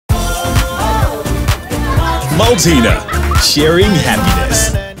Maltina, sharing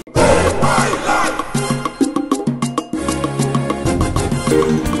happiness.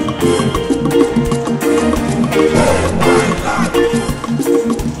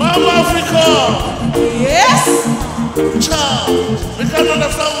 Mama Africa! Yes! Child, we can't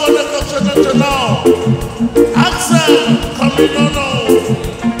understand what the culture now. Axel, come in, no.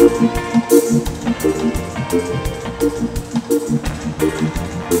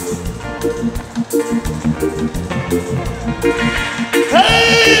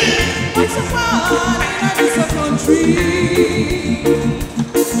 Hey! What's a fun in this country?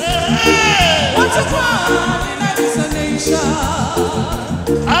 Hey! What's a fun in this nation?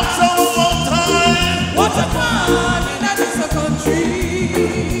 Axel, one more time! What's a fun in this country?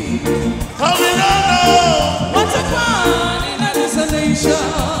 Come in, no. What's a fun in this nation?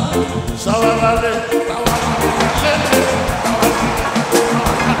 Sawalale,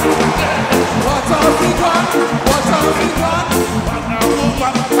 What have we got? What have we got? What have we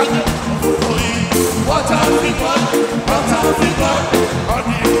got? What have we got? What have we got?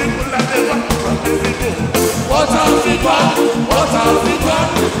 What have we got?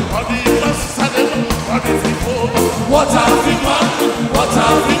 What have we got? What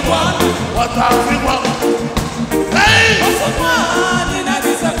have we got? What have we got? Hey! What's a fun in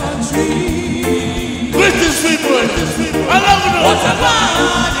this country? British people, I love you. What's a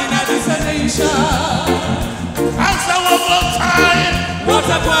fun in this nation? Answer one more time. What's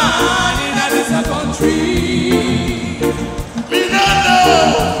a fun in this country? We don't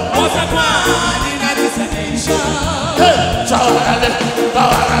know. What's a fun in this nation? Hey, Chawale,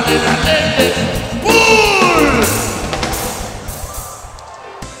 Bull!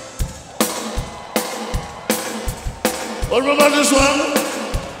 What about this one?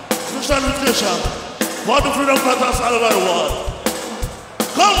 Special education for the freedom fighters all over the world.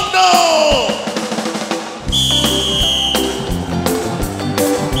 Come down!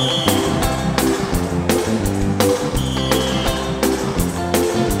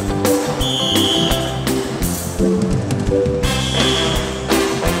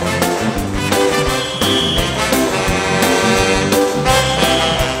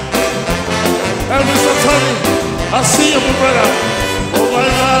 Hey, Mr. Tony, I see you, my brother. Oh my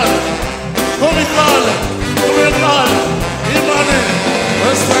God. Come and call it. Come and call it. Imani,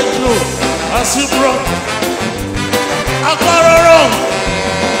 respect you. I see, bro. I got it wrong.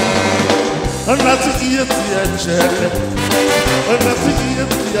 I'm not to eat the jelly. I'm not to eat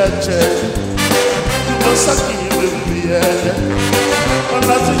the jelly. You must have given me a I'm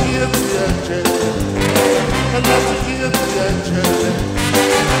not to eat the jelly. I'm not to eat the jelly.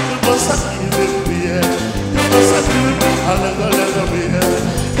 You must have given me a you must have given me a little bit.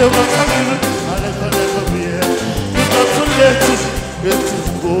 You must have given me a little bit. You got to let it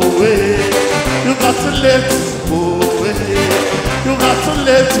go away. You got to let it go away. You got to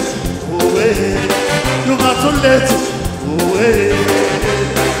let it go away. You got to let it go away.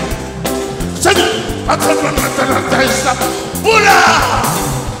 Say it. I can't remember that. Bula!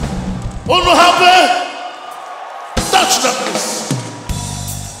 Oh no, happy. Touch that place.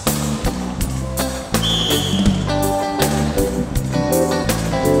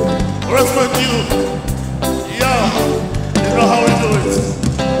 Respect you. Yeah. You know how we do it.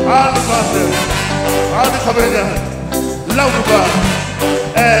 All the band, all the comedian, love the band,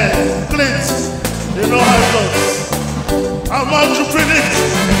 and Clint. You know how it goes. I'm entrepreneur.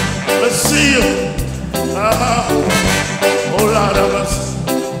 Let's see you. Oh Lord of us.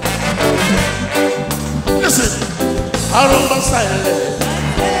 Listen. Aroma silent.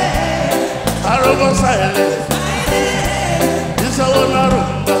 Aroma silent. It's a one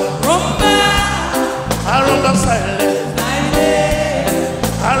aroma. Aroma silent.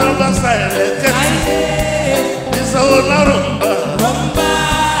 Aroma silent. It's a one aroma.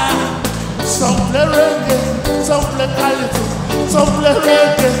 Some play reggae, some play quality, some play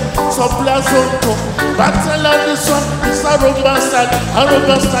reggae, some play zonto. Battle on this one, it's a rumba style,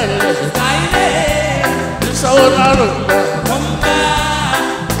 it's a one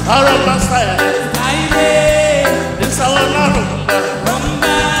arumba style, it's a one arumba.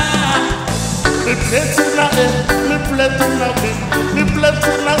 Me play tonight, me play tonight, me play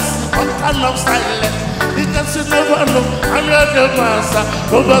tonight, what kind of style? You can see never know, I'm the master,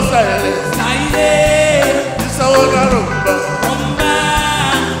 rumba style. It's a one arumba.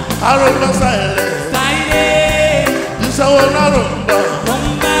 Arumba style. It's a one arumba.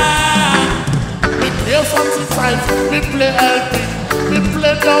 We play 45, we play LP, we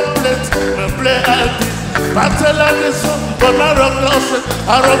play doublet, we play LP. Battle on this one, but not rock closet.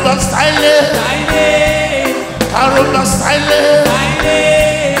 Arumba style. Arumba style.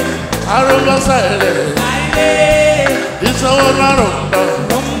 Arumba Saile. This one Arumba.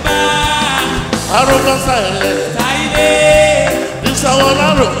 Arumba Saile. This one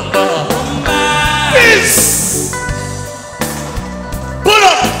Arumba. Peace. Pull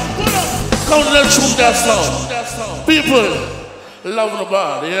up. Come let's shoot that song. People, love the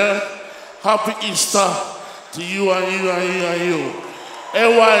body, yeah? Happy Easter to you and you and you and you.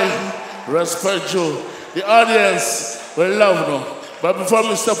 AY, respect you. The audience will love you. But before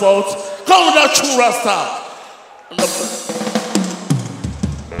we step out, come with that true Rasta.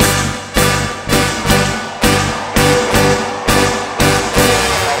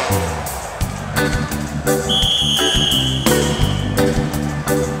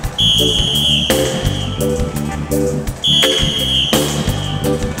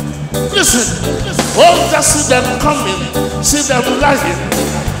 Listen, oh, just see them coming, see them lying.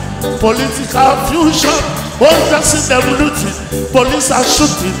 Political fusion, oh, just see them looting. Police are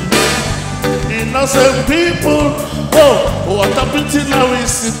shooting. Innocent people, oh, what a pity now we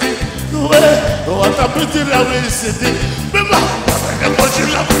see. What a pity now we see. Good night,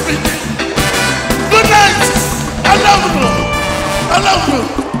 I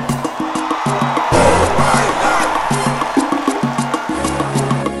love you.